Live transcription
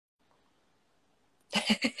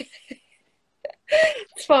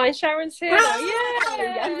It's fine. Sharon's here now.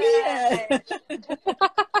 Hi, I'm here.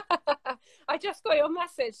 I just got your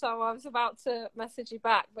message, so I was about to message you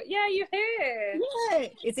back. But yeah, you're here. Yeah,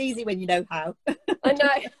 it's easy when you know how. I know.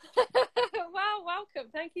 Well,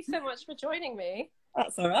 welcome. Thank you so much for joining me.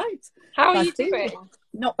 That's all right. How are Nice you to meet doing? you.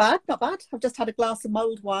 Not bad, not bad. I've just had a glass of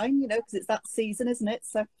mulled wine, because it's that season, isn't it?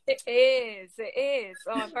 So It is. It is.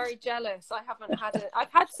 Oh, I'm very jealous. I haven't had it.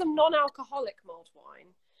 I've had some non-alcoholic mulled wine.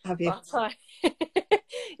 have you? But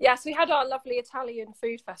yes, we had our lovely Italian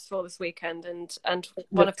food festival this weekend, and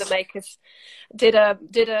one of the makers did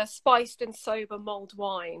a spiced and sober mulled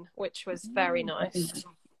wine, which was very nice.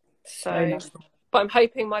 So, Very nice. but I'm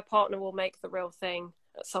hoping my partner will make the real thing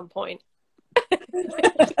at some point.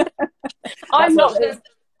 I'm not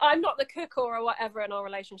the cook or whatever in our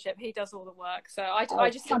relationship. He does all the work, so I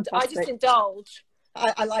just indulge.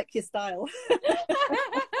 I like your style.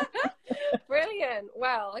 Brilliant.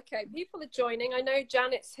 Well, okay, people are joining. I know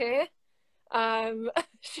Janet's here.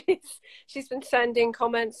 She's been sending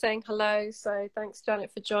comments saying hello, so thanks,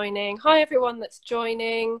 Janet, for joining. Hi everyone that's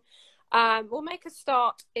joining. We'll make a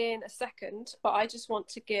start in a second, but I just want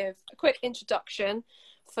to give a quick introduction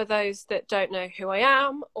for those that don't know who I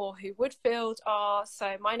am or who Woodfield are.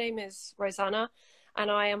 So my name is Rosanna, and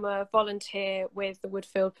I am a volunteer with the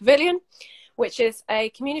Woodfield Pavilion, which is a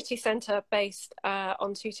community centre based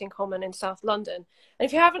on Tooting Common in South London. And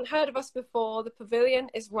if you haven't heard of us before, the Pavilion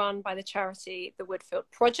is run by the charity The Woodfield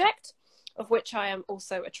Project, of which I am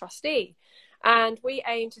also a trustee. And we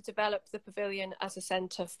aim to develop the Pavilion as a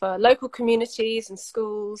centre for local communities and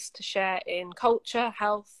schools to share in culture,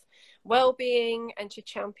 health, well-being, and to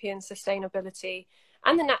champion sustainability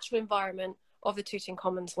and the natural environment of the Tooting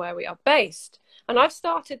Commons where we are based. And I've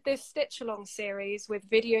started this Stitch Along series with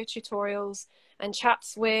video tutorials and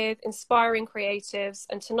chats with inspiring creatives.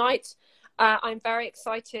 And tonight I'm very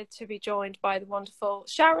excited to be joined by the wonderful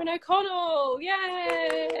Sharon O'Connell.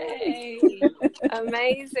 Yay!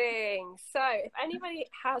 Amazing. So if anybody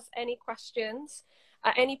has any questions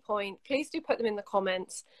at any point, please do put them in the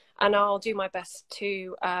comments and I'll do my best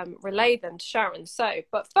to relay them to Sharon. So,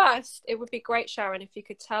 but first, it would be great, Sharon, if you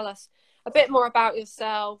could tell us a bit more about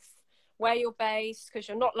yourself, where you're based, because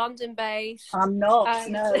you're not London based. I'm not,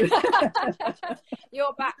 no.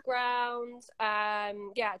 Your background,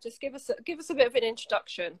 yeah, just give us a bit of an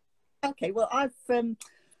introduction. Okay, well, I've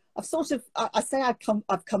sort of, I say I've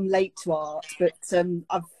come late to art, but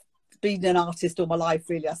I've been an artist all my life,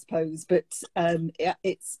 really, I suppose. But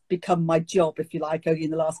it's become my job, if you like, only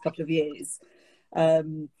in the last couple of years.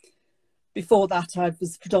 Before that, I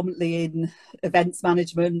was predominantly in events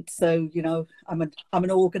management, so I'm an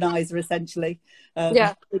organizer essentially,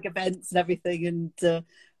 big events and everything,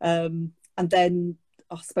 and then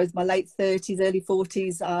I suppose my late 30s, early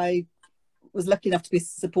 40s, I was lucky enough to be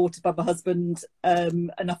supported by my husband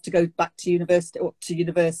enough to go back to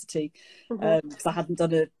university, because I hadn't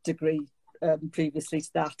done a degree previously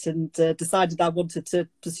to that, and decided I wanted to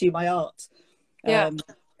pursue my art.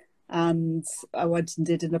 And I went and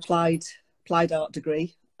did an applied art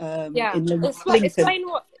degree. In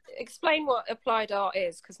explain what applied art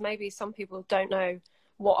is, because maybe some people don't know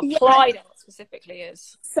what applied art specifically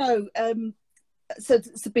is. So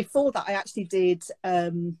before that, I actually did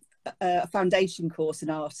a foundation course in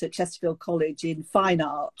art at Chesterfield College in fine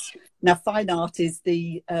art. Now, fine art is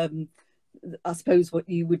the I suppose what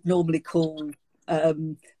you would normally call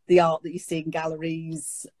the art that you see in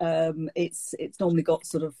galleries. It's normally got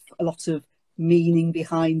sort of a lot of meaning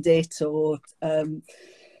behind it, or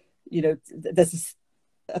there's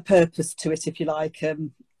a purpose to it, if you like.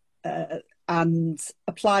 And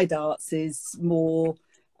applied arts is more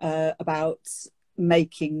about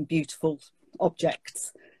making beautiful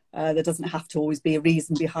objects. There doesn't have to always be a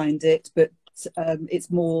reason behind it, but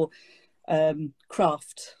it's more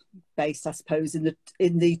craft based, I suppose, in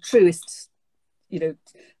the truest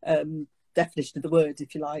definition of the word,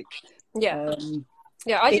 if you like.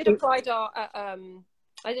 I did applied art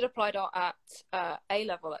at A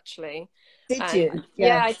level, actually. Did you?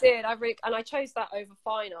 Yeah, I did. I chose that over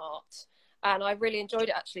fine art, and I really enjoyed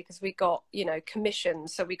it, actually, because we got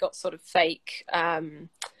commissions, so we got sort of fake.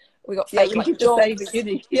 We got fake like jobs. That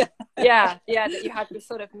you had to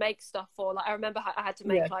sort of make stuff for. Like, I remember I had to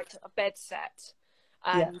make like a bed set,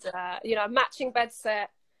 and a matching bed set.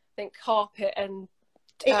 I think carpet and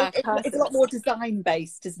it's a lot more design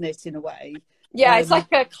based, isn't it, in a way? Yeah, it's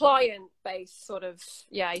like a client-based sort of,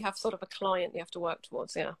 you have sort of a client you have to work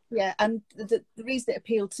towards, Yeah, and the reason it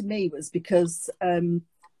appealed to me was because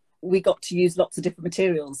we got to use lots of different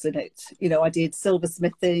materials in it. I did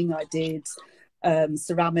silversmithing, I did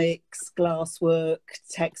ceramics, glasswork,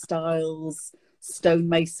 textiles,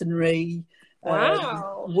 stonemasonry,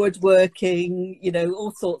 wow, woodworking,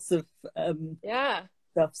 all sorts of yeah,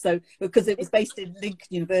 stuff. So because it was based in Lincoln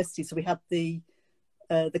University, so we had the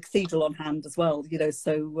cathedral on hand as well,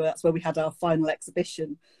 so that's where we had our final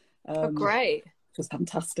exhibition. Oh, great. Which was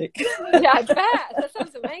fantastic. Yeah, I bet. That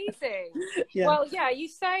sounds amazing. Yeah. Well, yeah, you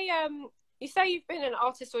say you've been an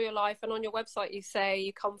artist all your life, and on your website you say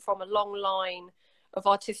you come from a long line of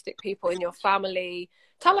artistic people in your family.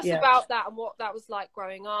 Tell us about that and what that was like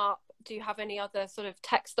growing up. Do you have any other sort of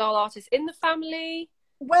textile artists in the family?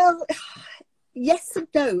 Well, yes and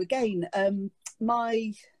no. Again,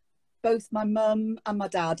 both my mum and my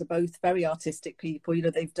dad are both very artistic people.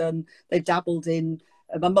 They've dabbled in.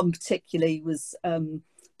 My mum particularly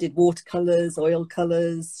did watercolours, oil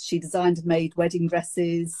colours. She designed and made wedding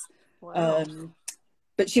dresses. Wow.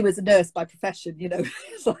 But she was a nurse by profession,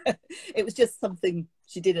 So it was just something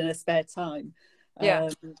she did in her spare time. Yeah.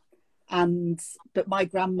 But my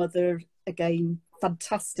grandmother, again,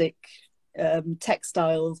 fantastic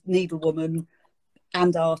textiles, needlewoman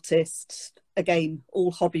and artist. Again,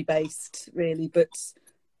 all hobby based, really, but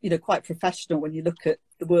quite professional when you look at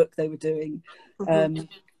the work they were doing. And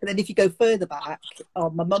then if you go further back,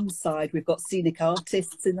 on my mum's side, we've got scenic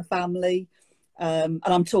artists in the family, and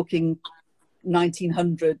I'm talking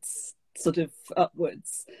 1900s sort of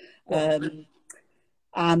upwards. And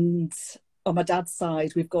on my dad's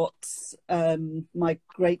side, we've got my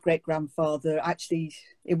great-great-grandfather actually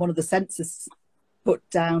in one of the census put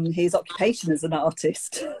down his occupation as an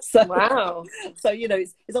artist. So, wow. So,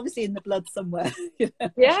 it's obviously in the blood somewhere.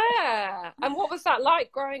 Yeah. And what was that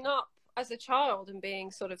like growing up as a child and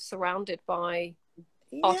being sort of surrounded by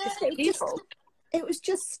artistic people? It was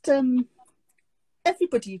just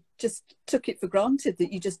everybody just took it for granted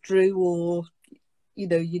that you just drew or, you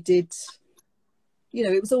did.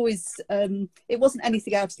 It was always, it wasn't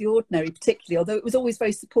anything out of the ordinary particularly, although it was always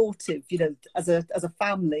very supportive, as a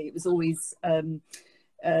family. It was always, there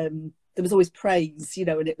was always praise,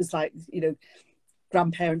 and it was like,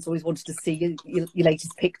 grandparents always wanted to see your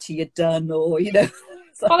latest picture you'd done, or,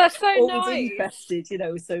 So oh, that's so always nice. interested,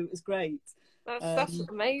 so it was great. That's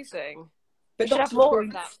amazing. But not have more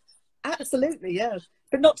of that. Absolutely, yeah.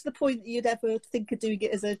 But not to the point that you'd ever think of doing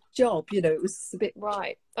it as a job. It was a bit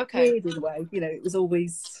right. Okay. weird in a way. It was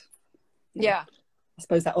always, yeah. I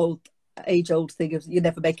suppose that age-old thing of you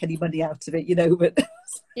never make any money out of it, But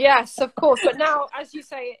yes, of course. But now, as you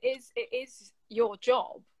say, it is your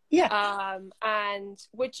job. Yeah. And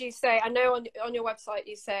would you say? I know on your website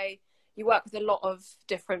you say you work with a lot of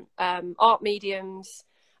different art mediums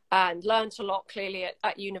and learnt a lot clearly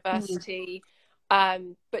at university.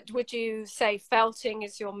 But would you say felting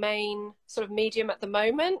is your main sort of medium at the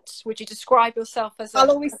moment? Would you describe yourself as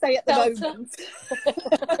I'll always say at the felter? moment.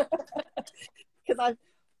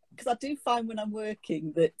 Because I do find when I'm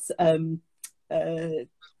working that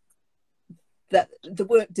that the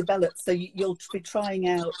work develops. So you'll be trying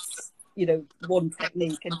out, one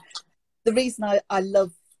technique. And the reason I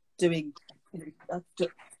love doing, I've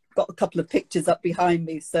got a couple of pictures up behind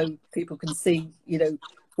me so people can see,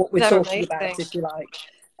 what we're talking about, if you like.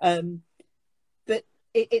 But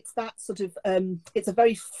it's that sort of, it's a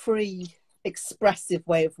very free, expressive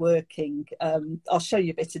way of working. I'll show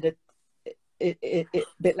you a bit a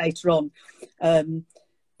bit later on.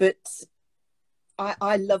 But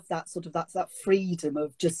I love that sort of, that freedom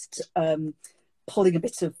of just pulling a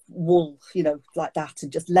bit of wool, like that,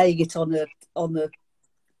 and just laying it on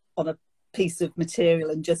a piece of material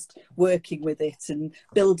and just working with it and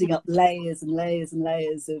building up layers and layers and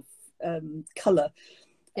layers of colour.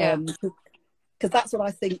 Because that's what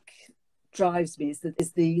I think drives me, is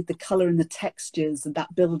the colour and the textures and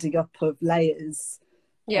that building up of layers.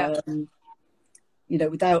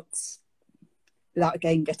 Without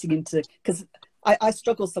again getting into, because I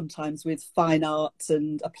struggle sometimes with fine art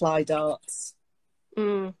and applied arts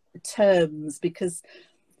terms, because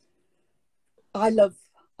I love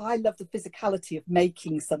the physicality of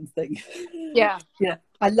making something. Yeah.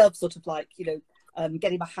 I love sort of like,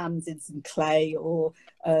 getting my hands in some clay, or,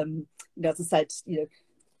 as I said,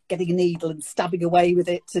 getting a needle and stabbing away with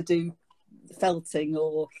it to do felting,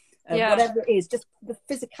 or whatever it is, just the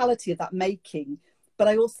physicality of that making. But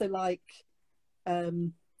I also like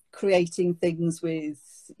creating things with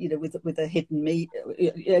a hidden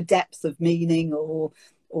depth of meaning, or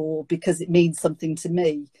because it means something to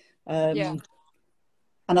me.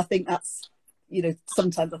 And I think that's,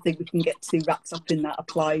 sometimes I think we can get too wrapped up in that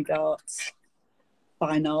applied art,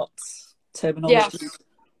 fine art terminology.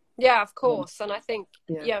 Yeah, of course. And I think,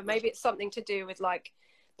 maybe it's something to do with like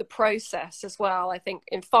the process as well. I think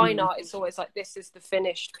in fine art, it's always like, this is the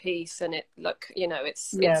finished piece, and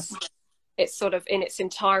it's it's sort of in its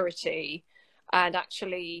entirety, and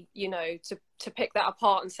actually, you know, to pick that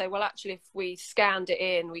apart and say, well, actually, if we scanned it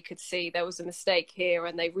in, we could see there was a mistake here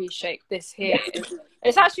and they reshaped this here. Yeah.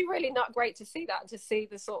 It's actually really not great to see that, to see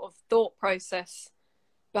the sort of thought process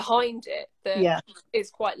behind it that is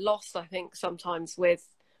quite lost, I think, sometimes with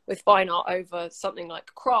fine art over something like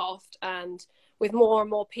craft, and with more and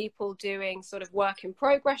more people doing sort of work in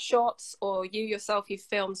progress shots, or you yourself, you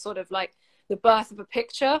film sort of like the birth of a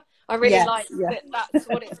picture. I really like that that's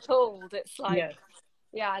what it's called. It's like,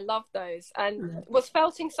 I love those. And was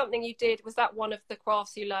felting something you did? Was that one of the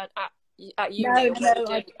crafts you learned at uni?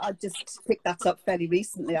 No, I just picked that up fairly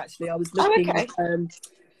recently, actually. I was looking at,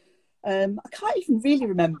 I can't even really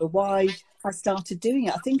remember why I started doing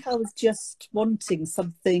it. I think I was just wanting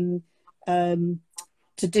something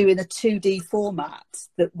to do in a 2D format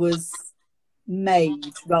that was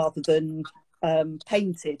made rather than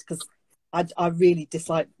painted, because I really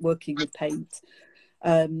dislike working with paint.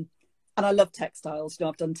 And I love textiles. You know,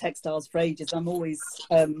 I've done textiles for ages. I'm always,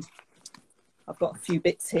 I've got a few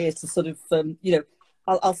bits here to sort of, you know,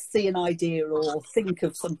 I'll see an idea or think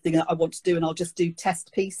of something that I want to do, and I'll just do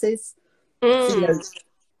test pieces. So, you know,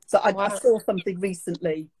 I saw something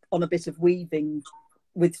recently on a bit of weaving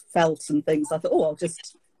with felt and things. I thought, oh, I'll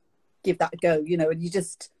just give that a go, you know, and you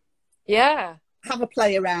just have a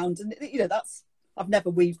play around. And, you know, I've never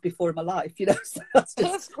weaved before in my life, you know, so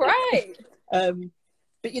that's great.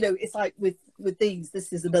 But, you know, it's like with these,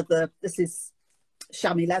 this is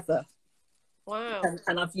chamois leather. Wow.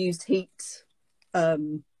 And I've used heat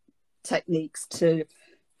techniques to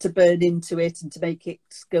burn into it and to make it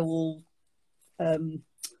go all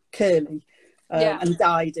curly, and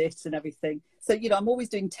dyed it and everything. So, you know, I'm always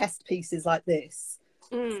doing test pieces like this.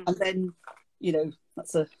 And then, you know,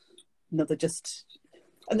 that's another just,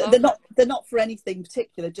 and they're not for anything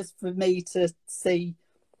particular, just for me to see,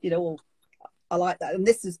 you know, oh, I like that. And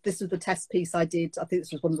this was the test piece I did. I think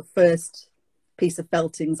this was one of the first piece of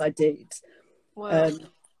feltings I did. Wow.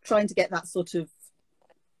 Trying to get that sort of,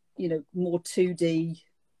 you know, more 2D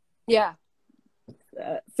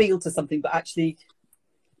feel to something, but actually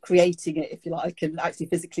creating it, if you like, and actually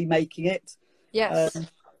physically making it. Yes. And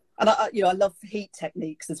I, you know, I love heat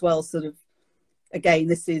techniques as well. Sort of, again,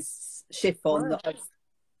 this is chiffon that I've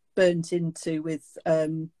burnt into with a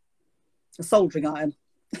soldering iron.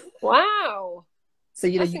 Wow. So,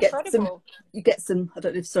 you know, That's you incredible. get some, I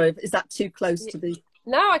don't know if, sorry, is that too close to the...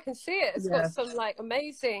 No, I can see it. It's got some like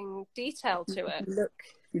amazing detail to it.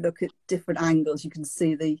 You look at different angles, you can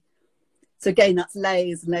see so again, that's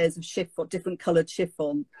layers and layers of chiffon, different coloured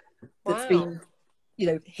chiffon that's been, you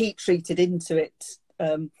know, heat treated into it.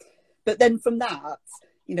 But then from that,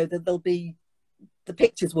 you know, there'll be, the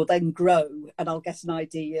pictures will then grow and I'll get an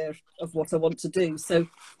idea of what I want to do. So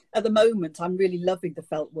at the moment, I'm really loving the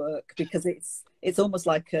felt work because it's almost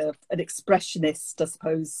like an expressionist, I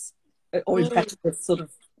suppose, or impressionist sort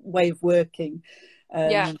of way of working.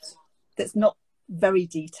 That's not very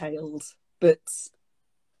detailed, but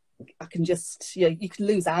I can just, you know, you can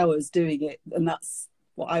lose hours doing it, and that's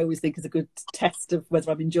what I always think is a good test of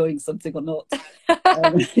whether I'm enjoying something or not.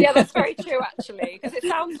 Yeah, that's very true, actually, because it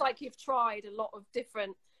sounds like you've tried a lot of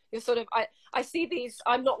different, you're sort of, I see these,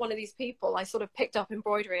 I'm not one of these people, I sort of picked up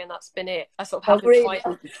embroidery and that's been it. I sort of haven't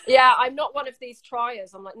tried. Yeah, I'm not one of these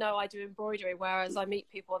triers. I'm like, no, I do embroidery, whereas I meet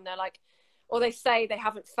people and they're like, or they say they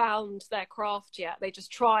haven't found their craft yet. They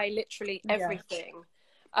just try literally everything.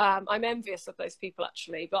 I'm envious of those people,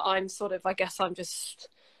 actually, but I'm sort of, I guess I'm just,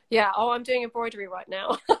 I'm doing embroidery right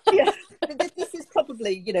now. This is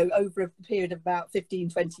probably, you know, over a period of about 15,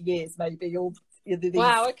 20 years, maybe. Or, you know,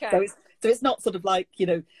 wow, okay. So it's not sort of like, you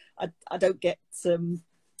know, I don't get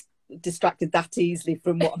distracted that easily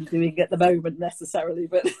from what I'm doing at the moment necessarily.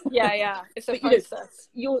 But it's a process.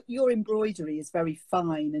 You know, your embroidery is very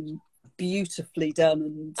fine and beautifully done.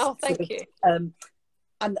 And thank you.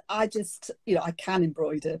 And I just, you know, I can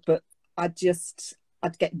embroider, but I'd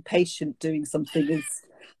get impatient doing something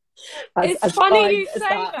it's funny you say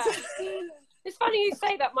that. It's funny you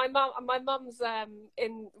say that. My mum's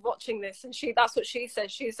in watching this, and that's what she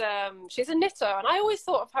says. She's a knitter, and I always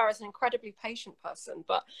thought of her as an incredibly patient person,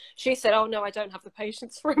 but she said, "Oh no, I don't have the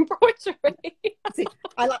patience for embroidery." See,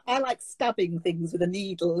 I like stabbing things with a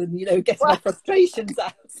needle, and, you know, getting my frustrations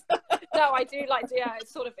out. No, I do like. Yeah,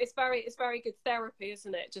 it's very good therapy,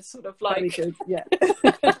 isn't it? Just sort of like. Very good. Yeah.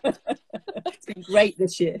 It's been great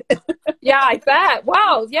this year. Yeah, I bet.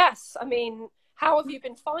 Wow. Yes. I mean, how have you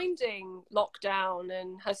been finding lockdown,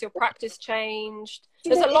 and has your practice changed?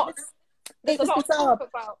 There's a lot of talk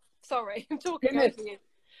about. Sorry, I'm talking over you.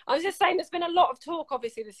 I was just saying there's been a lot of talk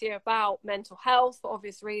obviously this year about mental health for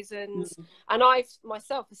obvious reasons, and I've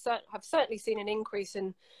myself have certainly seen an increase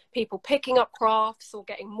in people picking up crafts or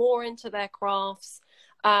getting more into their crafts.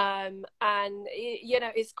 And you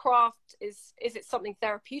know, is it something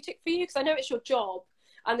therapeutic for you? Because I know it's your job,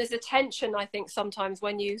 and there's a tension, I think, sometimes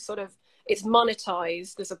when you sort of, it's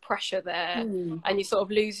monetized, there's a pressure there, and you sort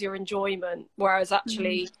of lose your enjoyment, whereas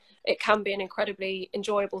actually it can be an incredibly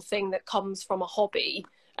enjoyable thing that comes from a hobby,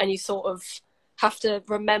 and you sort of have to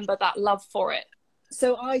remember that love for it.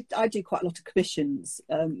 So I do quite a lot of commissions,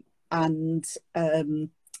 and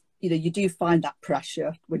you know, you do find that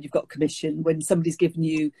pressure when you've got a commission, when somebody's given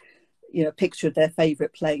you, you know, a picture of their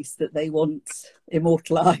favourite place that they want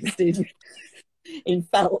immortalised in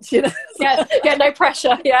felt, you know. Yeah, no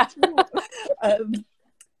pressure, yeah.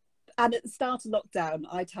 And at the start of lockdown,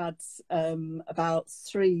 I'd had about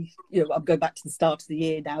 3, you know, I'm going back to the start of the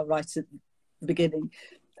year now, right at the beginning.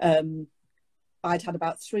 I'd had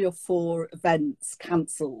about 3 or 4 events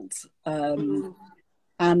cancelled.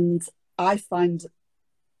 And I find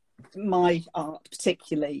my art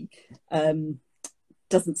particularly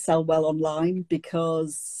doesn't sell well online,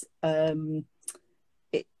 because, you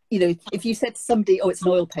know, if you said to somebody, oh, it's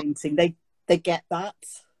an oil painting, they get that,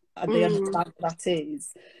 and they understand what that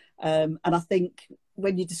is. And I think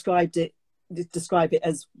when you describe it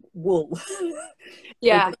as wool,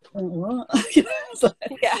 yeah,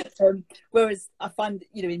 whereas I find,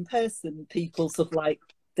 you know, in person, people sort of like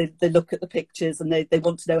they look at the pictures and they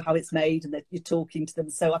want to know how it's made, and you're talking to them.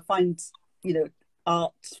 So I find, you know,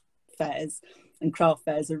 art fairs and craft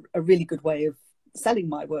fairs are a really good way of selling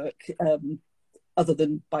my work, other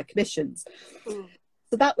than by commissions.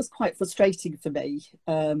 So that was quite frustrating for me,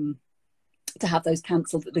 to have those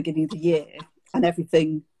cancelled at the beginning of the year and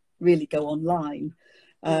everything really go online.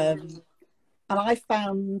 And I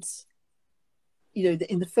found, you know,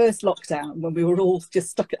 that in the first lockdown, when we were all just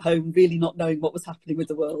stuck at home, really not knowing what was happening with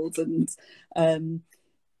the world, and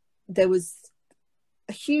there was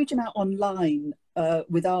a huge amount online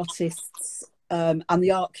with artists and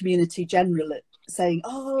the art community generally saying,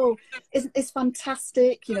 oh, isn't this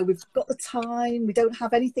fantastic? You know, we've got the time, we don't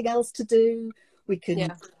have anything else to do, we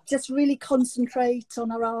can just really concentrate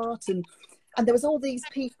on our art. And there was all these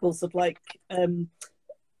people sort of like,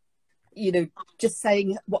 you know, just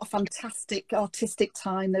saying what a fantastic artistic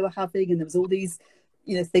time they were having, and there was all these,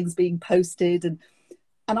 you know, things being posted, and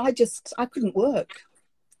I couldn't work.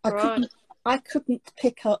 I couldn't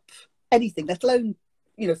pick up anything, let alone,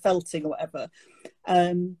 you know, felting or whatever.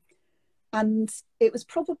 And it was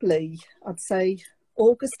probably, I'd say,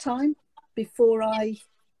 August time before I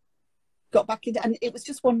got back into, and it was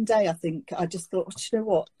just one day, I think, I just thought, you know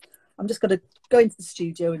what, I'm just going to go into the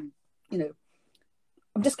studio and, you know,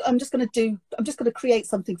 I'm just going to create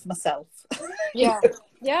something for myself. Yeah.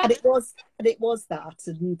 Yeah. And it was that,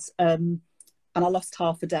 and I lost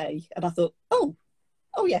half a day, and I thought, oh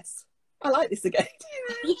yes, I like this again.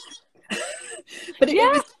 But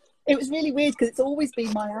it was really weird, because it's always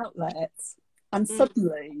been my outlet, and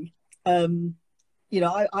suddenly, you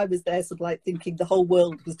know, I was there sort of like thinking the whole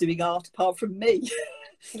world was doing art apart from me.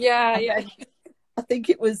 Yeah. I think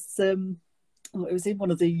it was in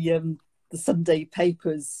one of the Sunday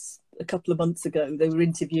papers a couple of months ago. They were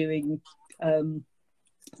interviewing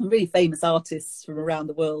really famous artists from around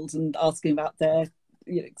the world and asking about their,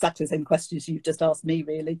 you know, exactly the same questions you've just asked me,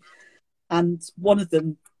 really. And one of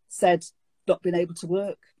them said, not being able to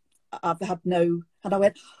work, I've had no, and I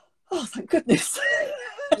went, oh, thank goodness.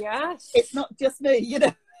 Yes. It's not just me, you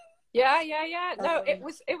know. Yeah. No, it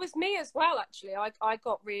was me as well, actually. I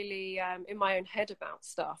got really in my own head about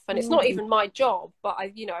stuff, and it's not even my job, but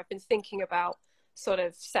I've been thinking about sort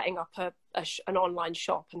of setting up an online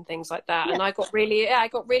shop and things like that. And I got really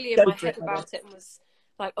in my head about it, and was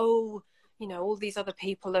like, oh, you know, all these other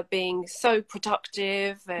people are being so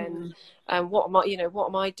productive, and what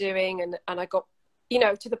am I doing? And I got, you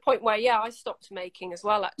know, to the point where I stopped making as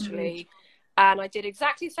well, actually. And I did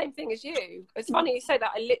exactly the same thing as you. It's funny you say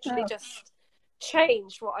that. I literally just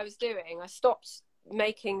changed what I was doing. I stopped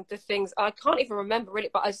making the things, I can't even remember really,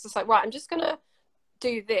 but I was just like, right, I'm just going to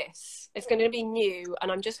do this. It's going to be new,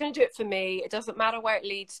 and I'm just going to do it for me. It doesn't matter where it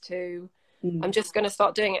leads to. I'm just going to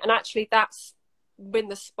start doing it. And actually that's been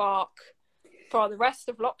the spark for the rest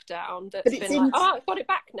of lockdown. That's been like, oh, I've got it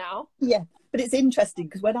back now. Yeah, but it's interesting,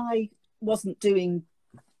 because when I wasn't doing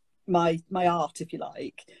my art, if you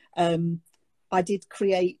like, I did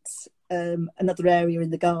create another area in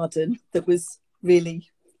the garden that was really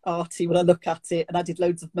arty when I look at it, and I did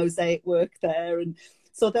loads of mosaic work there. And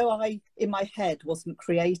so although I, in my head, wasn't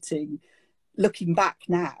creating, looking back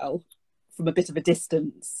now from a bit of a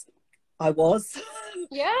distance, I was.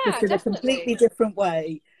 Yeah, just in definitely. a completely different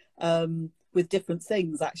way, with different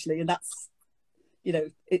things actually. And that's, you know,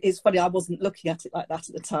 it's funny, I wasn't looking at it like that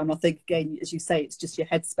at the time. I think, again, as you say, it's just your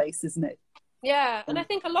headspace, isn't it? Yeah, and I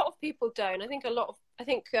think a lot of people don't. I think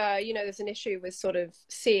you know, there's an issue with sort of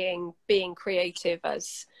seeing being creative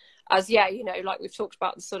as yeah, you know, like we've talked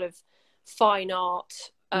about, the sort of fine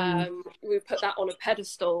art. We put that on a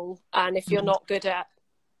pedestal, and if you're not good at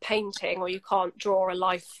painting, or you can't draw a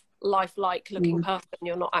lifelike looking person,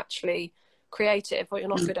 you're not actually creative, or you're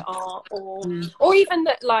not good at art, or even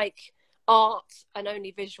that, like, art and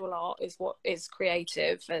only visual art is what is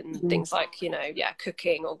creative, and things like, you know, yeah,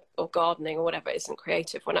 cooking or gardening or whatever isn't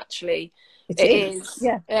creative, when actually it is.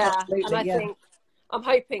 Yeah, absolutely. And I think I'm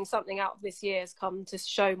hoping something out of this year has come to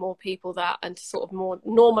show more people that, and to sort of more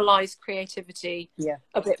normalize creativity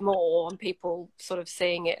a bit more, and people sort of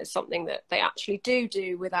seeing it as something that they actually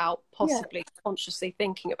do without possibly consciously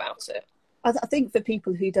thinking about it. I think for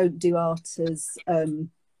people who don't do art as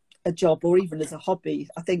a job, or even as a hobby,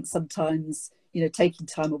 I think sometimes, you know, taking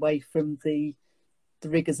time away from the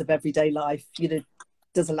rigors of everyday life, you know,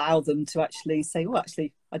 does allow them to actually say, well,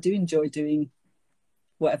 actually, I do enjoy doing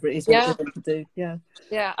whatever it is what they want to do. Yeah,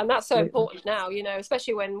 and that's so important now, you know,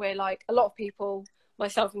 especially when we're like, a lot of people,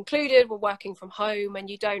 myself included, we're working from home,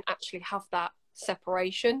 and you don't actually have that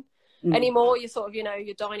separation anymore. You sort of, you know,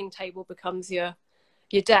 your dining table becomes your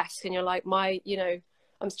desk, and you're like, you know,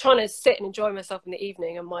 I'm trying to sit and enjoy myself in the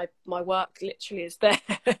evening, and my work literally is there.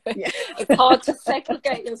 It's hard to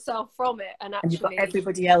segregate yourself from it, and actually, you've got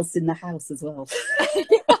everybody else in the house as well.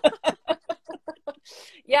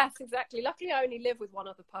 Yes, exactly. Luckily, I only live with one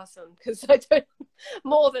other person, because I don't,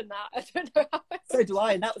 more than that, I don't know how. So do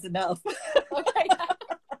I, and that was enough. Okay.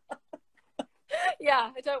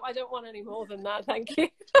 Yeah, I don't want any more than that, thank you.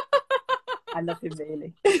 I love him,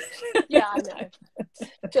 really. Yeah, I know.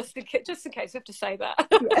 Just in case we have to say that.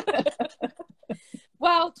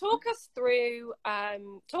 Well, talk us through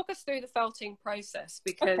the felting process,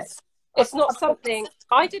 because it's not something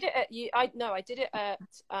I did it at I did it at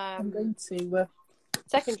I'm going to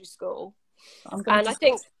secondary school, and I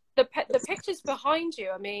think the pictures behind you,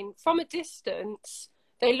 I mean, from a distance,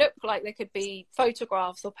 they look like they could be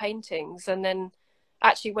photographs or paintings, and then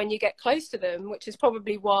actually when you get close to them, which is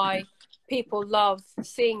probably why people love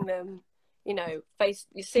seeing them, you know,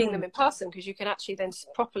 you're seeing them in person, because you can actually then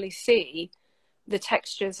properly see the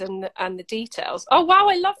textures and the details. Oh wow,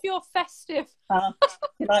 I love your festive.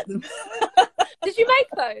 You like them? Did you make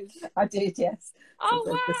those? I did, yes. Oh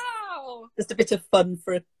wow, just a bit of fun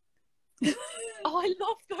for it. Oh, I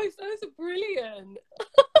love those are brilliant.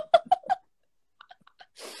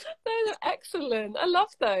 Those are excellent. I love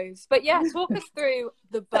those. But yeah, talk us through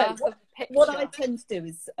the birth of the picture. What I tend to do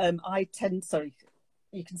is sorry,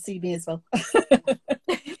 you can see me as well. I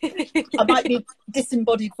might be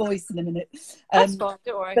disembodied voice in a minute. That's fine,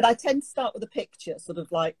 don't worry. But I tend to start with a picture, sort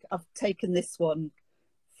of like, I've taken this one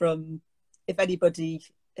from, if anybody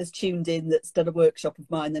has tuned in that's done a workshop of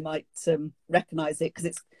mine, they might recognise it,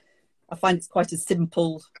 because I find it's quite a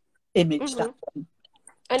simple image, that one.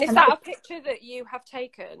 And is that a picture that you have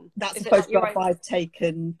taken? That's a photograph I've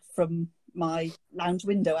taken from my lounge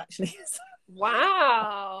window, actually.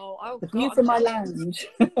 Wow. Oh, the view from my lounge.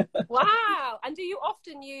 Wow. And do you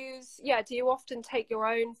often take your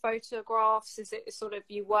own photographs? Is it sort of,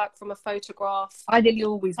 you work from a photograph? I nearly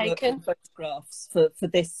always work from photographs for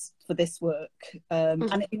this work.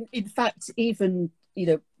 And in fact, even, you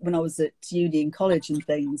know, when I was at uni and college and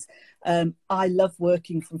things, I love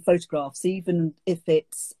working from photographs, even if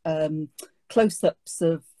it's close-ups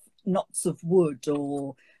of knots of wood,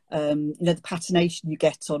 or you know, the patination you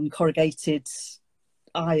get on corrugated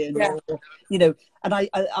iron, or, you know, and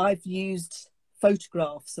I've used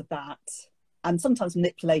photographs of that and sometimes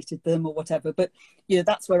manipulated them or whatever, but, you know,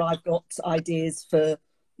 that's where I've got ideas for,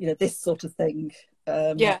 you know, this sort of thing.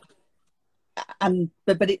 And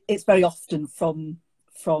but it's very often from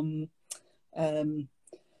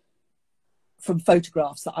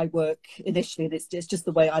photographs that I work initially, and it's just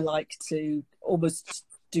the way I like to almost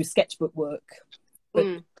do sketchbook work.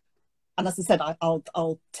 But, and as I said,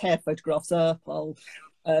 I'll tear photographs up, I'll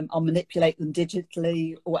manipulate them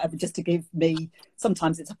digitally or whatever, just to give me,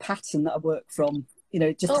 sometimes it's a pattern that I work from, you know,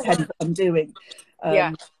 it just depends what I'm doing.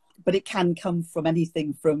 But it can come from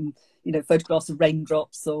anything from, you know, photographs of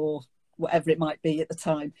raindrops or whatever it might be at the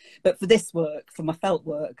time. But for this work, for my felt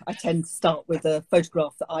work, I tend to start with a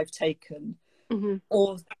photograph that I've taken,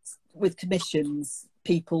 or with commissions,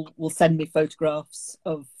 people will send me photographs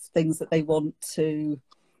of things that they want to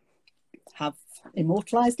have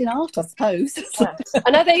immortalised in art, I suppose. Yeah.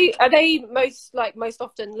 And are they most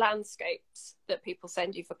often landscapes that people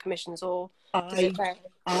send you for commissions, or does it vary?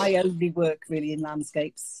 I only work really in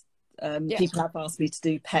landscapes. Yeah. People have asked me to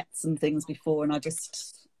do pets and things before, and I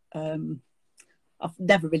just I've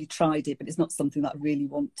never really tried it, but it's not something that I really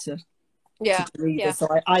want to do either. Yeah. So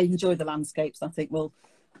I enjoy the landscapes. I think, well,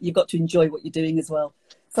 you've got to enjoy what you're doing as well.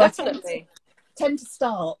 So Definitely. I tend to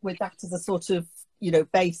start with that as a sort of,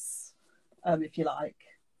 base, if you like.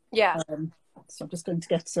 Yeah. So I'm just going to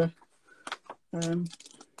get a. And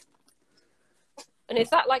is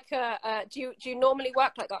that like do you normally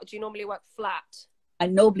work like that? Or do you normally work flat? I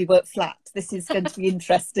normally work flat. This is going to be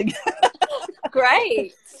interesting.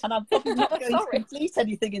 Great. And I'm probably not going to complete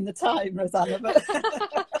anything in the time, Rosanna. But no,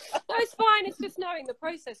 it's fine. It's just knowing the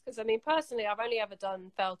process. Because I mean, personally, I've only ever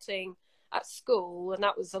done felting at school, and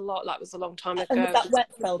that was a long time ago. And was that wet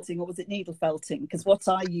felting or was it needle felting? Because what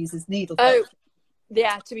I use is needle felting.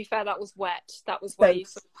 Yeah, to be fair, that was wet. That was where you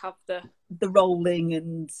sort of have the rolling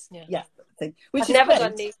and thing. Which I've never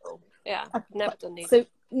done needle. Yeah, I've never done needle. So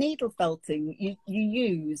needle felting, you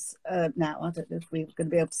use now. I don't know if we're going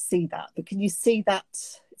to be able to see that, but can you see that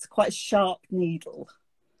it's quite a sharp needle?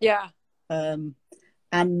 Yeah. And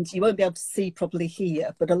you won't be able to see properly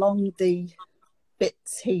here, but along the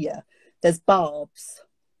bits here, there's barbs.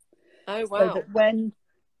 Oh wow! So that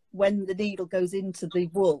when the needle goes into the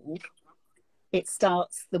wool, it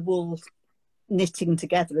starts the wool knitting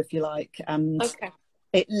together, if you like, and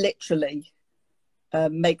it literally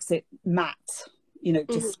makes it matte.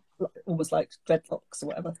 Just almost like dreadlocks or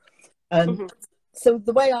whatever. So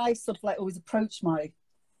the way I sort of like always approach my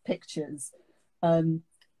pictures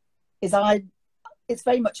is it's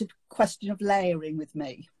very much a question of layering with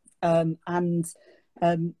me.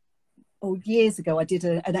 Years ago, I did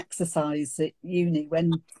an exercise at uni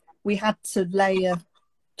when we had to layer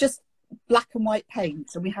just black and white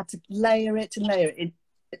paint, and we had to layer it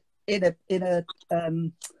in a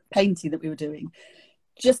painting that we were doing,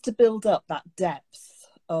 just to build up that depth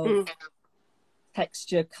of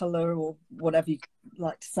texture, colour, or whatever you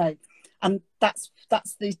like to say. And that's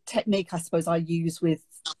the technique I suppose I use with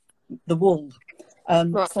the wool.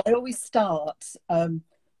 So I always start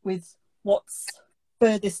with what's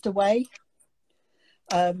furthest away.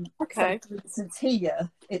 So for instance,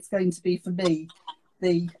 here it's going to be for me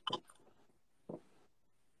the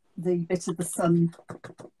bit of the sun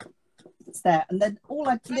that's there, and then all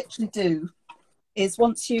I literally do is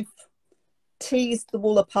once you've teased the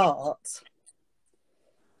wool apart,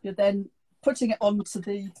 you're then putting it onto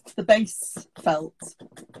the base felt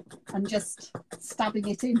and just stabbing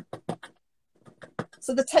it in.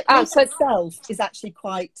 So the technique itself is actually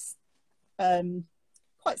quite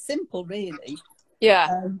simple, really.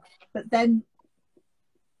 Yeah. But then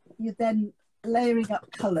you're then layering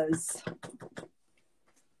up colours.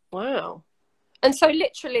 Wow. And so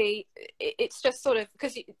literally it's just sort of,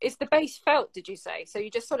 because it's the base felt, did you say? So you're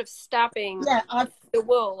just sort of stabbing the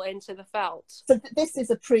wool into the felt. So this is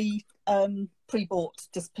a pre-bought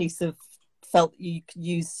just piece of felt that you can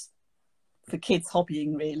use for kids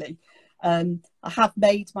hobbying, really. I have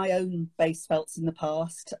made my own base felts in the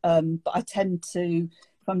past, but I tend to,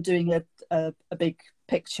 if I'm doing a big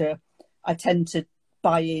picture, I tend to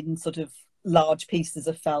buy in sort of large pieces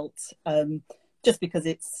of felt, just because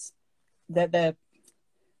they're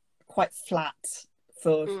quite flat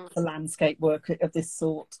for landscape work of this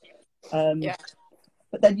sort.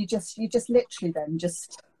 But then you just literally then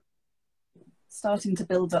just starting to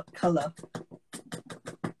build up colour.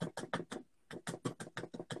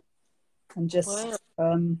 And just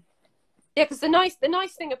because the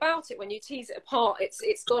nice thing about it when you tease it apart,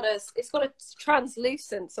 it's got a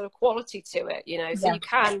translucent sort of quality to it, so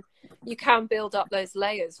you can build up those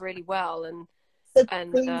layers really well. And so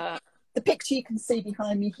the picture you can see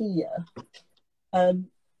behind me here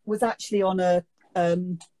was actually on a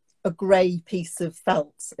grey piece of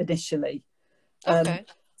felt initially.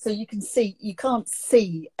 So you can't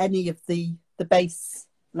see any of the base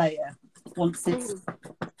layer once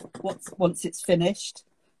it's finished.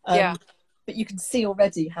 But you can see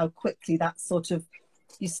already how quickly that sort of,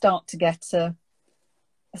 you start to get a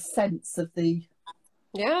sense of the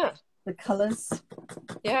colours.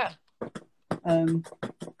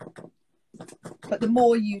 But the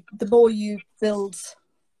more you build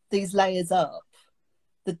these layers up,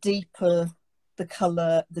 the deeper the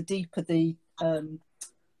colour, the deeper the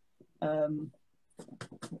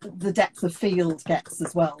depth of field gets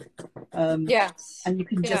as well. And you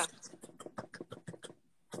can just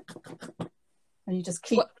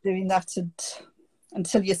keep doing that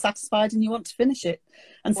until you're satisfied and you want to finish it.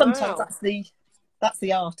 And sometimes that's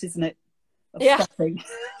the art, isn't it? Yeah. stopping.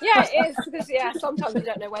 Yeah, it is, because sometimes you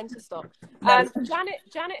don't know when to stop. No.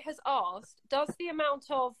 Janet has asked, does the amount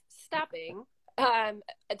of stabbing,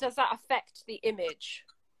 does that affect the image?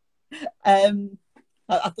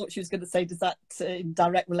 I thought she was going to say, does that in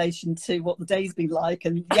direct relation to what the day's been like?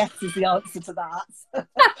 And yes is the answer to that.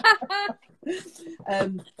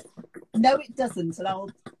 No, it doesn't, and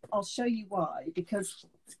I'll show you why. Because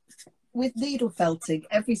with needle felting,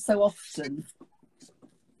 every so often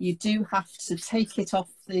you do have to take it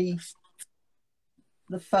off the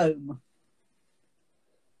foam,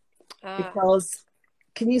 because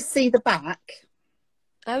can you see the back?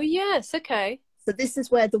 Oh yes, okay. So this is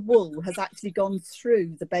where the wool has actually gone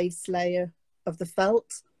through the base layer of the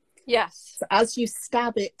felt. Yes. So as you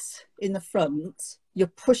stab it in the front, you're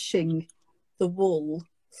pushing the wool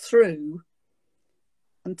through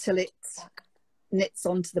until it knits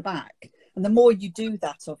onto the back. And the more you do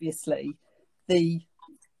that, obviously, the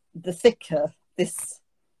thicker this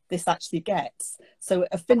actually gets. So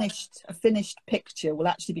a finished picture will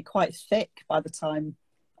actually be quite thick by the time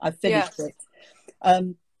I've finished it.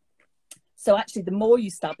 So actually, the more you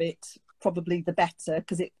stab it, probably the better,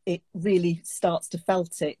 because it really starts to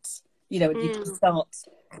felt it, you know, and you can start.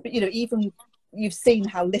 But, you know, even you've seen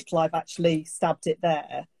how little I've actually stabbed it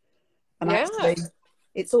there. And actually,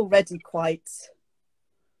 it's already quite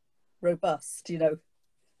robust, you know.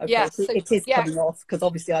 Okay, so it is coming off, because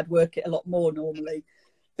obviously I'd work it a lot more normally.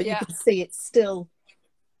 But you can see it's still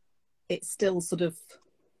sort of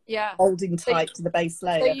holding tight to the base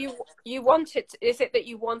layer. So you want it, is it that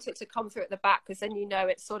you want it to come through at the back, because then you know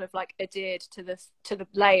it's sort of like adhered to the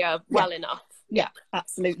layer well enough? Yeah,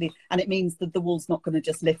 absolutely. And it means that the wool's not going to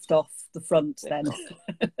just lift off the front then.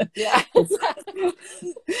 Yeah.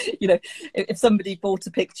 You know, if somebody bought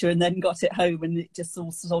a picture and then got it home and it just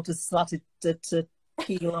all sort of started to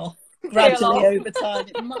peel off gradually over time,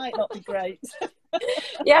 it might not be great.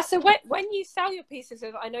 Yeah, so when you sell your pieces,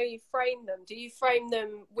 I know you frame them, do you frame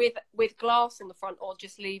them with glass on the front, or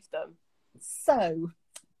just leave them? So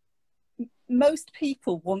most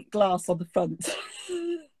people want glass on the front.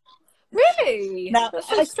 Really? Now, that's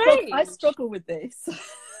so strange. I struggle with this.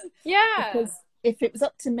 Yeah. Because if it was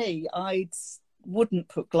up to me, I wouldn't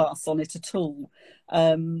put glass on it at all.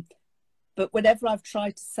 But whenever I've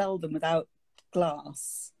tried to sell them without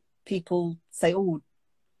glass, people say, "Oh,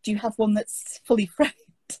 do you have one that's fully framed?"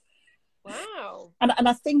 Wow. And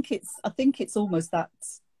I think it's almost that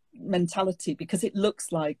mentality, because it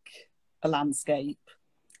looks like a landscape.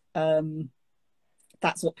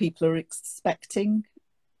 That's what people are expecting,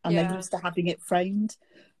 and they're used to having it framed.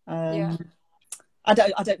 I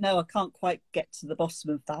don't know. I can't quite get to the bottom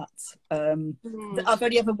of that. I've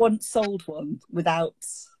only ever once sold one without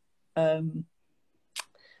glass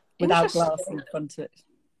in front of it.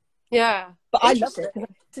 Yeah, but I love it.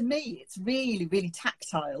 To me, it's really, really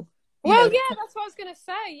tactile. Well, that's what I was going to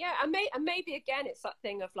say. Yeah, and maybe again, it's that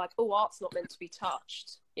thing of like, oh, art's not meant to be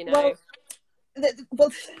touched. You know.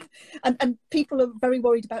 Well, and people are very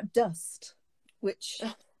worried about dust, which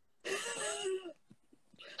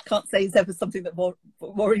can't say is ever something that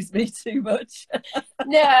worries me too much.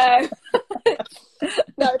 No.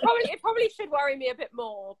 No, it probably should worry me a bit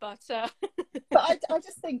more, but but I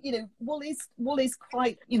just think, you know, wool is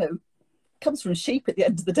quite, you know, comes from sheep at the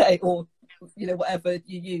end of the day, or, you know, whatever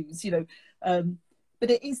you use, you know, but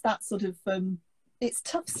it is that sort of it's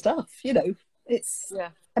tough stuff, you know. It's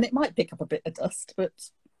and it might pick up a bit of dust,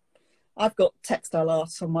 but I've got textile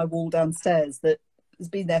art on my wall downstairs that has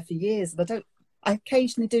been there for years, and I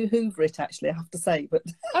occasionally do hoover it, actually, I have to say, but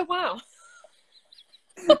oh wow.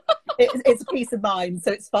 It's a peace of mind,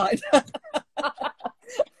 so it's fine.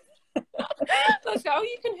 Let's go. Oh,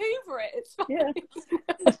 you can hoover it. It's fine. Yeah.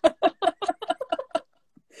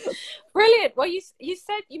 Brilliant. Well, you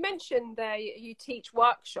mentioned there you teach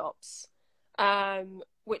workshops,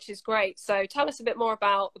 which is great. So tell us a bit more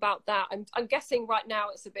about that. I'm guessing right now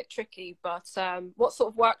it's a bit tricky, but what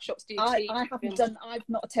sort of workshops do you teach? I've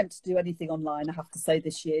not attempted to do anything online, I have to say,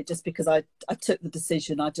 this year, just because I took the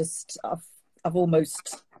decision. I've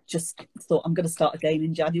almost just thought I'm going to start again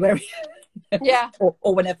in January. Yeah.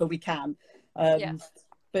 or whenever we can.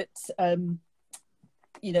 But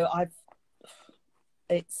you know,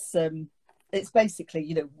 it's basically,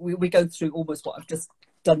 you know, we go through almost what I've just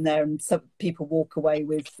done there, and some people walk away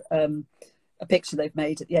with a picture they've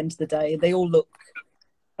made at the end of the day, and they all look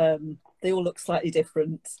slightly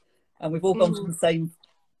different, and we've all gone to the same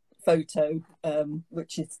photo,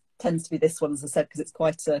 which tends to be this one, as I said, because it's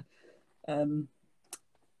quite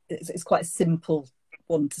it's quite a simple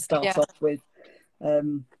one to start off with.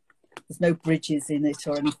 There's no bridges in it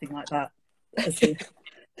or anything like that.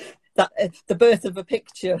 that the birth of a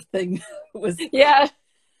picture thing was. Yeah.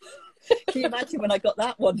 Can you imagine when I got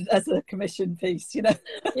that one as a commission piece? You know.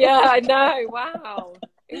 Yeah, I know. Wow,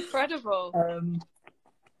 incredible.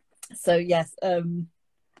 So yes.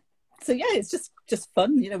 So yeah, it's just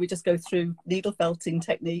fun. You know, we just go through needle felting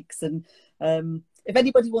techniques, and if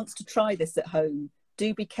anybody wants to try this at home,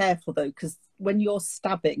 do be careful though, because when you're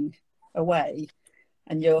stabbing away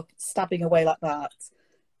and you're stabbing away like that,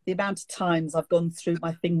 the amount of times I've gone through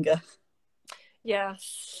my finger.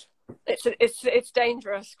 Yes, it's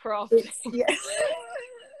dangerous craft. Yeah.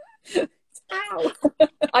 Ow.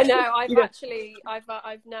 I know.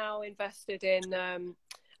 I've now invested in.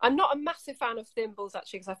 I'm not a massive fan of thimbles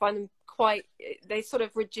actually, because I find them they sort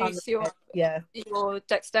of reduce your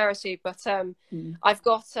dexterity. But I've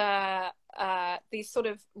got these sort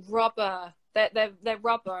of rubber. They're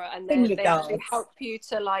rubber, and they help you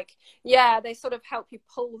to they sort of help you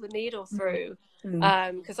pull the needle through.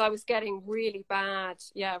 Because I was getting really bad.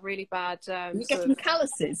 You're getting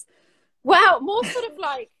calluses. Well, more sort of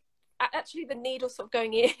actually the needle sort of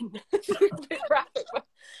going in. A bit rapid.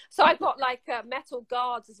 So I got metal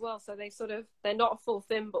guards as well, so they're not a full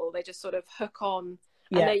thimble, they just sort of hook on,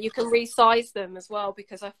 and then you can resize them as well,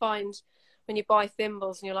 because I find when you buy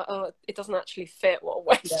thimbles and you're like, oh, it doesn't actually fit, what a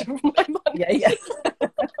waste of my money.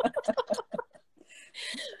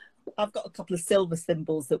 I've got a couple of silver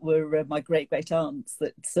thimbles that were my great aunt's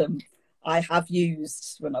that I have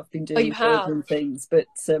used when I've been doing things, but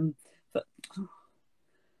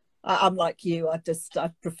I'm like you. I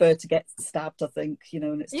prefer to get stabbed, I think, you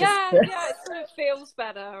know, and it's just it sort of feels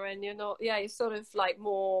better, and you're not you're sort of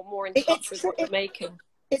more in touch with what you're making.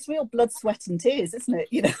 It's real blood, sweat and tears, isn't it?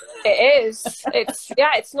 You know, it is.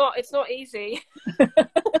 It's not easy.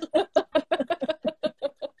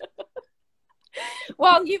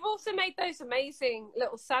 Well, you've also made those amazing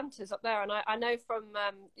little Santas up there, and I know from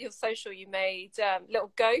your social you made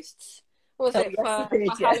little ghosts. Was it for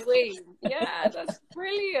Halloween? Yeah, that's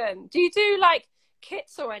brilliant. Do you do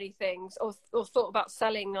kits or anything, or thought about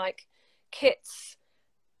selling kits?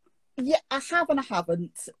 Yeah, I have and I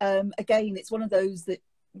haven't. Again, it's one of those that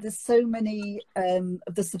there's so many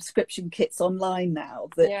of the subscription kits online now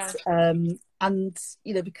that and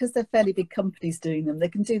you know, because they're fairly big companies doing them, they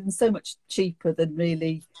can do them so much cheaper than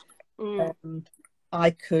really I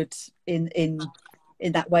could in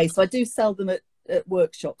that way. So I do sell them at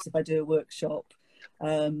workshops if I do a workshop,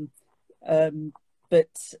 but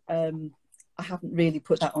I haven't really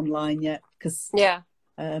put that online yet, because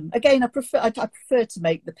again, I prefer to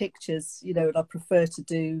make the pictures, you know, and I prefer to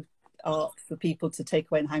do art for people to take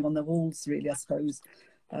away and hang on their walls, really, I suppose.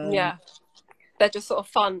 They're just sort of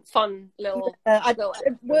fun little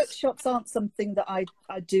workshops aren't something that I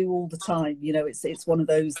do all the time, you know. It's one of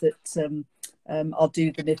those that I'll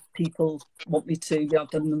do them if people want me to. I've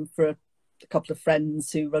done them for a couple of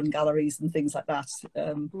friends who run galleries and things like that.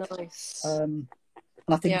 Nice. And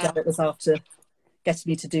I think Janet was after getting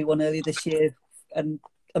me to do one earlier this year, and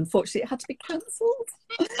unfortunately it had to be cancelled.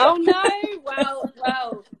 Oh no! Well.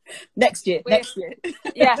 Next year.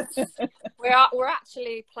 Yes, we're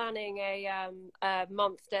actually planning a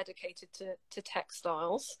month dedicated to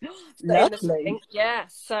textiles. Lovely. Yeah.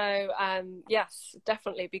 So yes,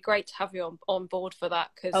 definitely, it'd be great to have you on board for that,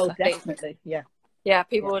 because definitely,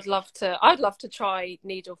 people would love to. I'd love to try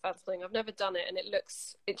needle felting. I've never done it, and it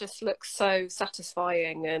just looks so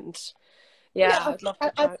satisfying, and I'd love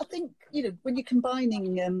to try it. I think, you know, when you're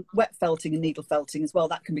combining wet felting and needle felting as well,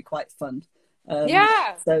 that can be quite fun.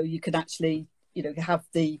 So you can actually, you know, have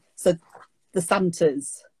the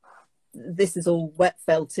Santas. This is all wet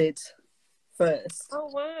felted first.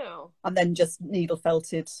 Oh wow! And then just needle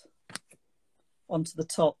felted onto the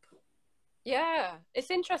top. Yeah,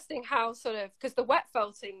 it's interesting how sort of, because the wet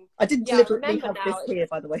felting. I didn't deliberately have this here,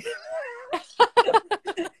 by the way.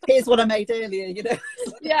 Here's what I made earlier, you know.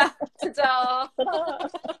 Yeah, ta-da!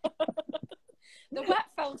 The wet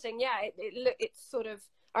felting, it's sort of.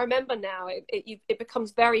 I remember now it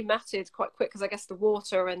becomes very matted quite quick, because I guess the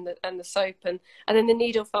water and the soap and then the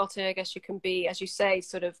needle felting, I guess you can be, as you say,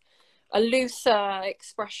 sort of a looser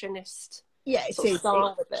expressionist. Yeah, it is.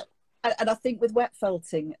 Style with it. And I think with wet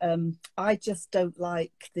felting, I just don't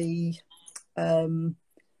like the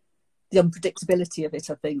unpredictability of it,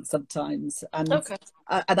 I think, sometimes. And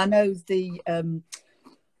and I know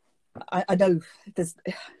I know there's,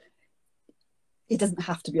 it doesn't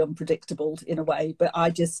have to be unpredictable in a way, but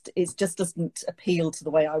it just doesn't appeal to the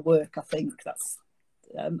way I work. I think that's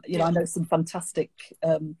you know, I know some fantastic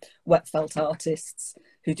wet felt artists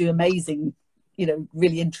who do amazing, you know,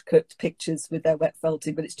 really intricate pictures with their wet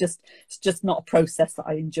felting, but it's just not a process that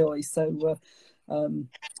I enjoy. So I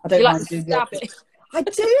don't mind doing it. I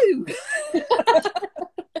do.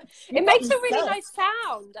 It makes a really nice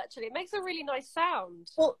sound, actually. It makes a really nice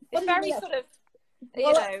sound. Well, it's very sort of,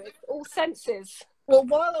 you know, all senses. Well,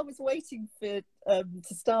 while I was waiting for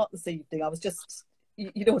to start this evening, I was just,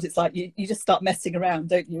 you know what it's like, you just start messing around,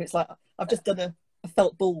 don't you? It's like, I've just done a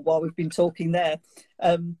felt ball while we've been talking there.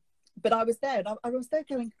 But I was there, and I was there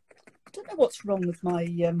going, I don't know what's wrong with my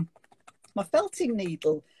my felting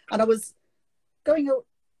needle. And I was going, you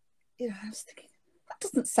know, I was thinking, that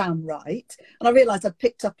doesn't sound right. And I realised I'd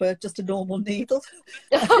picked up just a normal needle.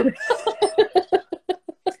 But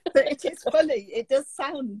it is funny. It does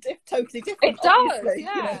sound totally different. It does,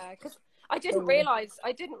 yeah. Because I didn't realise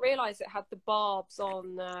it had the barbs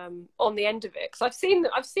on the end of it. Because I've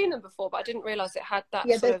seen them before, but I didn't realise it had that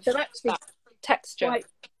they're actually texture.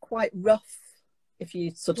 Quite rough. If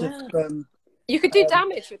you sort of you could do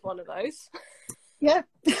damage with one of those. Yeah.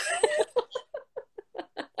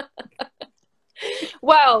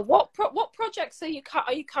 Well, what projects are you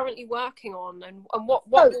currently working on, and what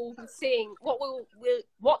will we be seeing? What will we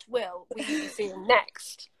be seeing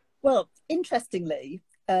next? Well, interestingly,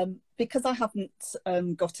 because I haven't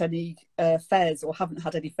got any fairs, or haven't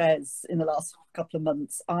had any fairs in the last couple of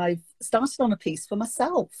months, I've started on a piece for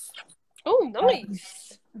myself. Oh,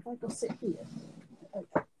 nice. Have I got it here?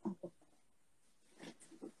 Okay.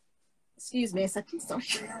 Excuse me a second, sorry.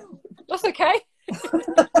 That's okay.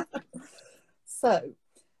 So,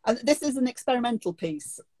 and this is an experimental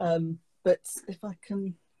piece, but if I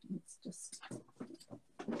can, let's just,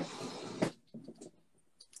 if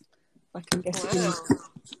I can get it in.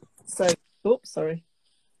 So, oops, sorry.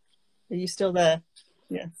 Are you still there?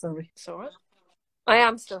 Yeah, sorry. It's all right. I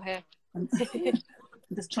am still here. I'm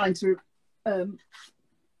just trying to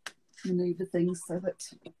manoeuvre things so that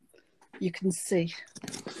you can see.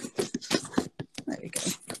 There we go.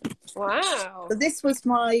 Wow. So this was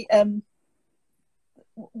my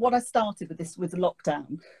what I started with this, with the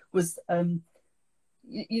lockdown, was you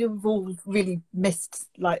know, we've all really missed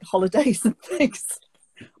like holidays and things.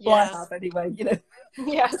 Yeah. Well, I have anyway, you know.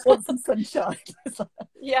 Yeah. Just want some sunshine.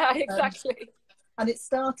 Yeah, exactly. And it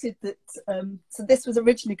started that so this was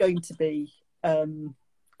originally going to be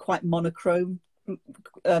quite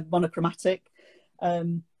monochromatic,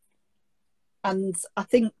 and I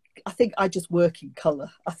think I just work in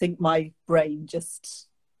colour. I think my brain just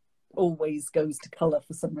always goes to colour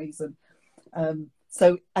for some reason.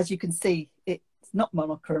 So as you can see, it's not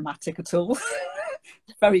monochromatic at all.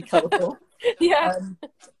 Very colourful. Yeah.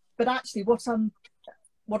 But actually, what I'm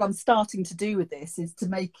starting to do with this is to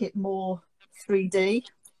make it more 3D.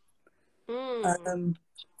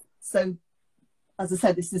 So, as I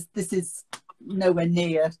said, this is nowhere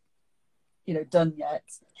near, you know, done yet.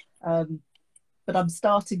 But I'm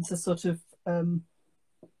starting to sort of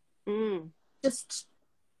just,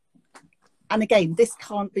 and again, this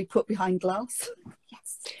can't be put behind glass.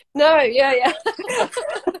 Yes. No, yeah.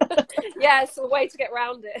 Yeah, it's a way to get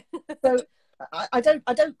around it. So I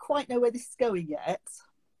don't quite know where this is going yet,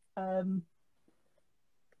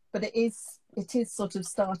 but it is sort of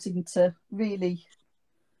starting to really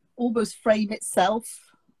almost frame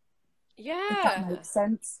itself. Yeah, if that makes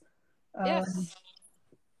sense. Yes.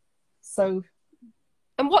 So.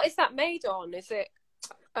 And what is that made on? Is it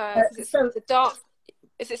the dark?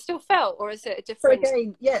 Is it still felt, or is it a different? So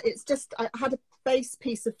again, yeah, it's just, I had a base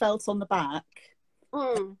piece of felt on the back,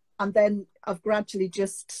 and then I've gradually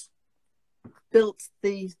just built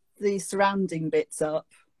the surrounding bits up.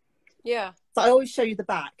 Yeah. So I always show you the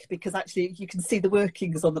back, because actually you can see the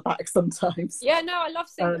workings on the back sometimes. Yeah, no, I love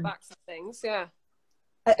seeing the backs of things. Yeah.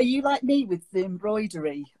 Are you like me with the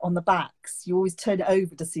embroidery on the backs? You always turn it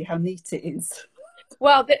over to see how neat it is.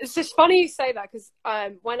 Well, it's just funny you say that, because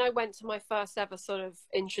when I went to my first ever sort of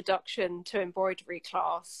introduction to embroidery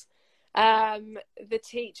class, the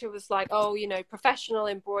teacher was like, oh, you know, professional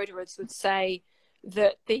embroiderers would say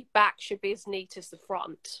that the back should be as neat as the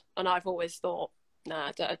front. And I've always thought,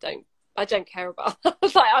 nah, I don't care about that.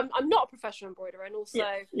 Like, I'm not a professional embroiderer, and also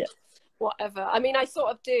whatever. I mean, I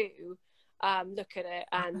sort of do look at it,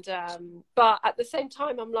 and but at the same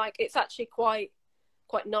time, I'm like, it's actually quite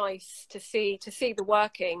nice to see the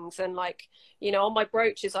workings. And like, you know, on my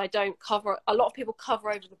brooches, I don't cover, a lot of people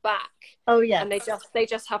cover over the back. Oh yeah. And they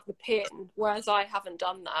just have the pin, whereas I haven't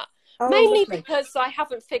done that. Mainly because I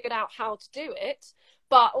haven't figured out how to do it,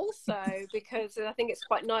 but also because I think it's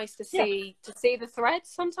quite nice to see the threads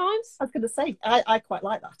sometimes. I was going to say, I quite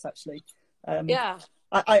like that actually. Yeah.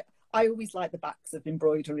 I always like the backs of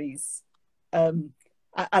embroideries. And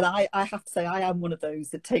I have to say, I am one of those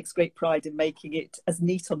that takes great pride in making it as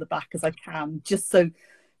neat on the back as I can, just so,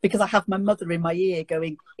 because I have my mother in my ear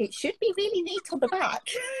going, it should be really neat on the back.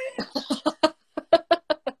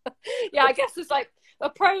 Yeah, I guess it's like a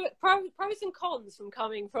pros and cons from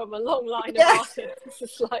coming from a long line of artists.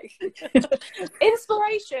 It's like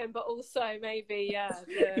inspiration, but also maybe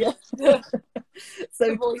So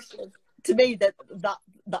the voices. To me,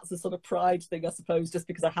 that's a sort of pride thing, I suppose, just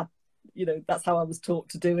because I had, that's how I was taught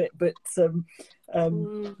to do it. But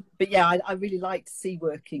yeah, I really like to see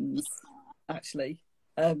workings, actually.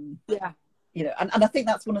 And I think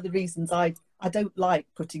that's one of the reasons I don't like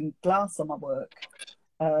putting glass on my work.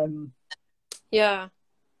 I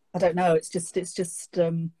don't know. It's just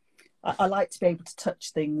I like to be able to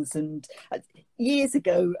touch things. And years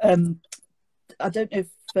ago, I don't know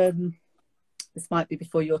if this might be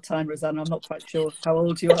before your time, Rosanna. I'm not quite sure how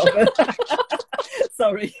old you are. But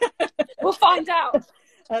sorry. We'll find out.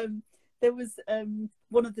 There was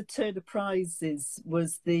one of the Turner Prizes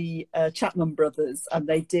was the Chapman brothers, and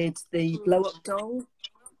they did the blow-up doll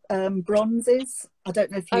bronzes. I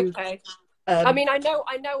don't know if you. Okay. I mean, I know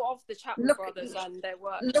of the Chapman brothers and their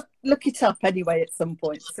work. Look it up anyway at some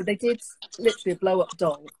point. So they did literally a blow-up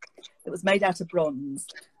doll that was made out of bronze,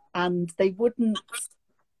 and they wouldn't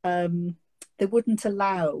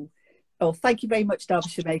allow. Oh, thank you very much,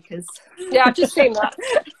 Derbyshire Makers. Yeah, I've just seen that.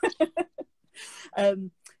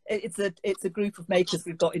 It's a group of makers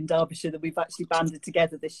we've got in Derbyshire that we've actually banded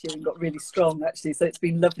together this year and got really strong, actually. So it's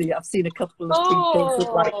been lovely. I've seen a couple of people sort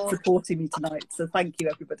of like supporting me tonight. So thank you,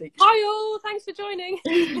 everybody. Hi all, thanks for joining.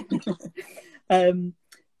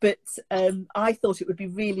 But I thought it would be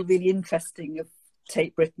really, really interesting of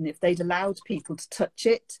Tate Britain if they'd allowed people to touch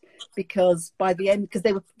it, because by the end, because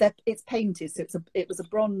it's painted, so it was a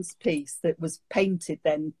bronze piece that was painted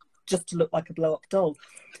then just to look like a blow-up doll.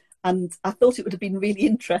 And I thought it would have been really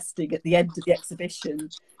interesting at the end of the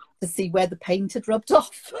exhibition to see where the paint had rubbed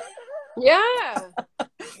off. Yeah.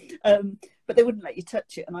 But they wouldn't let you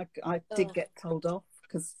touch it, and I did get told off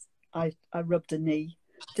because I rubbed a knee,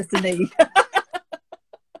 just a knee.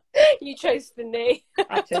 You chose the knee.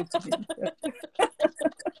 I chose the knee.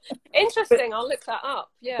 Interesting. I'll look that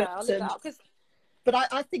up. Yeah, I'll look that up. But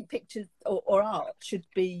I think pictures or art should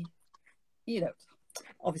be,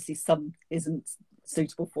 obviously some isn't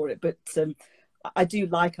suitable for it, but I do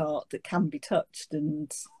like art that can be touched.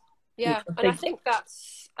 And I think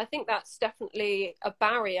that's definitely a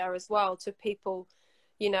barrier as well to people,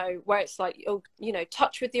 where it's like,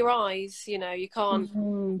 touch with your eyes, you can't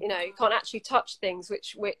you can't actually touch things,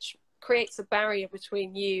 which creates a barrier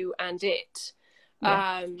between you and it.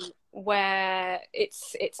 Where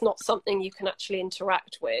it's not something you can actually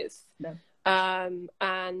interact with. No. And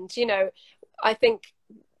I think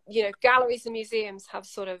galleries and museums have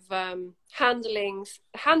sort of handling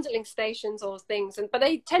stations or things, but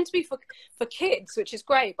they tend to be for kids, which is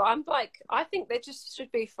great. But I think they just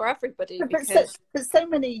should be for everybody. But so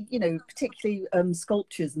many, particularly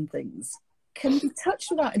sculptures and things can be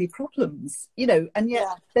touched without any problems, and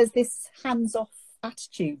yet there's this hands-off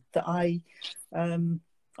attitude that I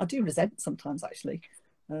do resent sometimes, actually.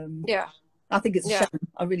 I think it's a shame.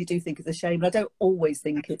 I really do think it's a shame. And I don't always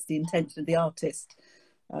think it's the intention of the artist.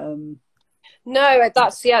 No,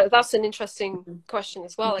 that's an interesting question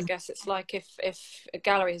as well. I guess it's like if a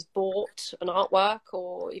gallery has bought an artwork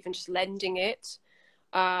or even just lending it,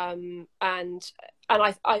 and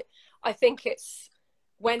I think it's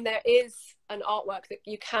when there is an artwork that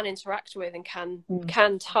you can interact with and can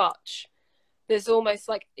touch. There's almost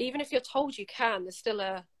like, even if you're told you can, there's still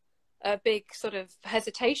a big sort of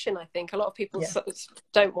hesitation. I think a lot of people sort of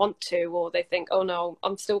don't want to, or they think, oh no,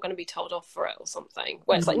 I'm still going to be told off for it or something,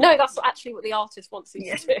 where it's like, no, that's actually what the artist wants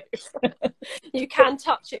you to do. You can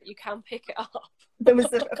touch it, you can pick it up. There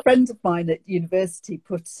was a friend of mine at university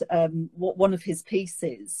put one of his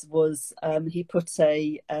pieces was he put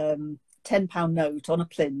a £10 note on a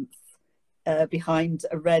plinth behind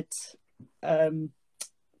a red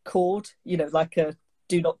cord, like a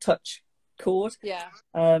do not touch cord.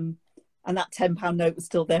 And that £10 note was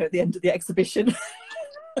still there at the end of the exhibition.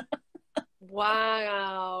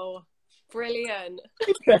 Wow, brilliant.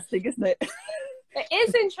 Interesting, isn't it? It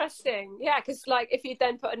is interesting, because like if you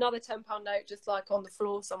then put another £10 note just like on the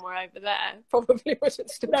floor somewhere over there, probably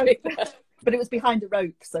wouldn't still be there. But it was behind a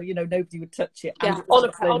rope, so nobody would touch it. Yeah,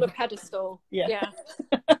 on a pedestal. Yeah.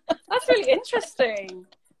 That's really interesting.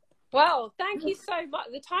 Well, thank you so much.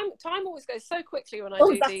 The time always goes so quickly when I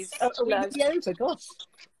do these. Over, gosh.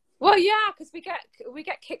 Well, because we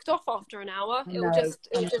get kicked off after an hour.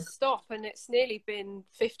 It'll just stop, and it's nearly been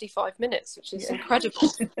 55 minutes, which is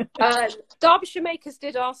incredible. Derbyshire Makers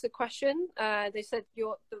did ask a question. They said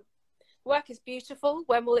the work is beautiful.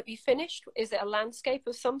 When will it be finished? Is it a landscape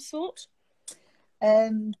of some sort?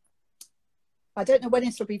 I don't know when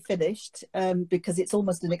it'll be finished, because it's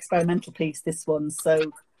almost an experimental piece, this one.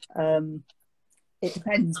 So it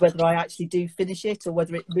depends whether I actually do finish it or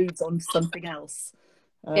whether it moves on to something else.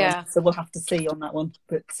 So we'll have to see on that one,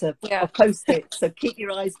 but I'll post it, so keep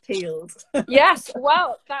your eyes peeled. Yes,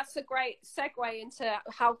 well, that's a great segue into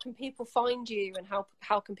how can people find you, and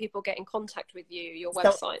how can people get in contact with you, your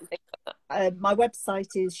website and things like that. My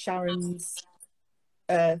website is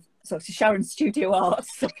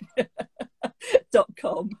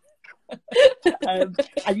SharonStudioArt.com. And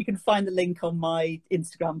you can find the link on my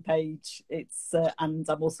Instagram page. It's and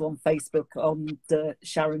I'm also on Facebook on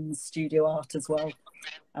Sharon's Studio Art as well.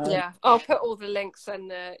 I'll put all the links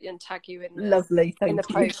and tag you in the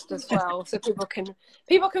post as well, so people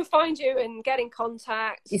can find you and get in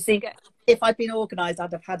contact. You see, if I'd been organised,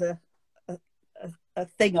 I'd have had a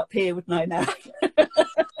thing up here, wouldn't I now?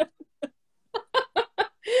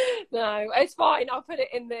 No, it's fine. I'll put it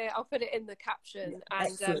in the caption.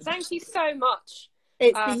 And thank you so much.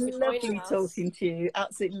 It's been lovely talking to you.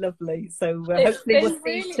 Absolutely lovely. So hopefully we'll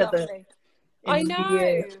see each other. I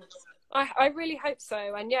know. I really hope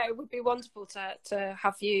so. And it would be wonderful to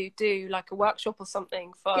have you do like a workshop or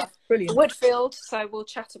something for Woodfield. So we'll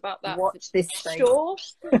chat about that. Watch this space. Sure.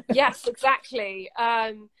 Yes, exactly.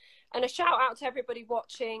 And a shout out to everybody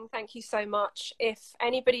watching. Thank you so much. If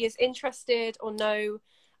anybody is interested or know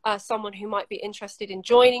someone who might be interested in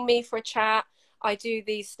joining me for a chat, I do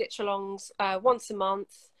these stitch alongs once a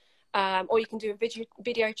month, or you can do a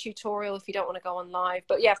video tutorial if you don't want to go on live.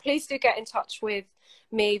 But please do get in touch with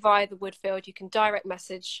me via the Woodfield. You can direct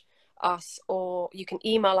message us, or you can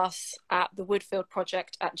email us at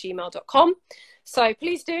thewoodfieldproject@gmail.com. So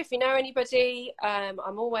please do, if you know anybody. I'm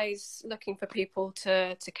always looking for people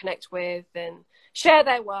to connect with and share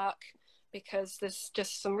their work, because there's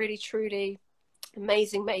just some really truly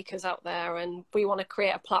amazing makers out there, and we want to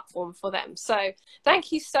create a platform for them. So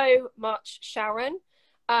thank you so much, Sharon.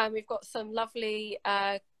 We've got some lovely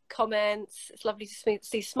comments. It's lovely to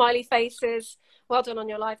see smiley faces. Well done on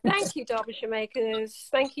your live. Thank you, Derbyshire makers.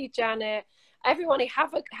 Thank you, Janet. Everyone,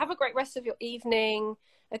 have a great rest of your evening,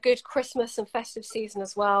 a good Christmas and festive season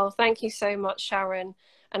as well. Thank you so much, Sharon,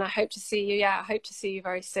 and I hope to see you. I hope to see you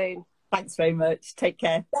very soon. Thanks very much. Take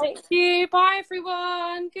care. Thank you. Bye,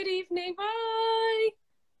 everyone. Good evening. Bye.